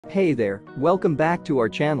Hey there, welcome back to our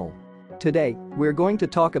channel. Today, we're going to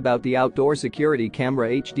talk about the outdoor security camera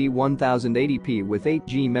HD 1080p with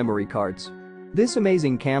 8GB memory cards. This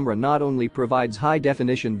amazing camera not only provides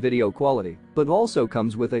high-definition video quality, but also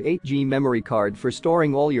comes with a 8GB memory card for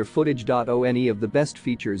storing all your footage. One of the best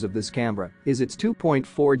features of this camera is its 2.4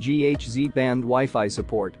 GHz band Wi-Fi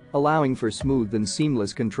support, allowing for smooth and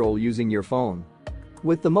seamless control using your phone.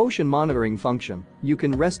 With the motion monitoring function, you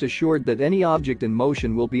can rest assured that any object in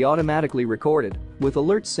motion will be automatically recorded, with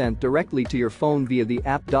alerts sent directly to your phone via the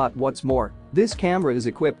app. What's more, this camera is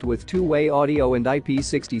equipped with two-way audio and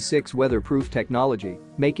IP66 weatherproof technology,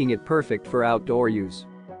 making it perfect for outdoor use.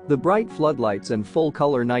 The bright floodlights and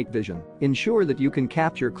full-color night vision ensure that you can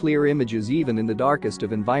capture clear images even in the darkest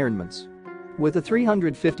of environments. With a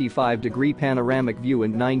 355-degree panoramic view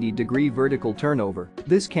and 90-degree vertical turnover,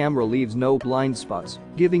 this camera leaves no blind spots,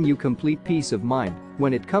 giving you complete peace of mind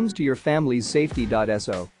when it comes to your family's safety.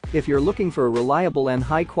 If you're looking for a reliable and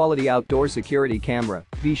high-quality outdoor security camera,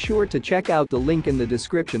 be sure to check out the link in the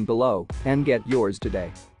description below and get yours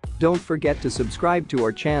today. Don't forget to subscribe to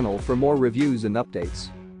our channel for more reviews and updates.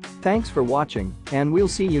 Thanks for watching, and we'll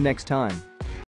see you next time.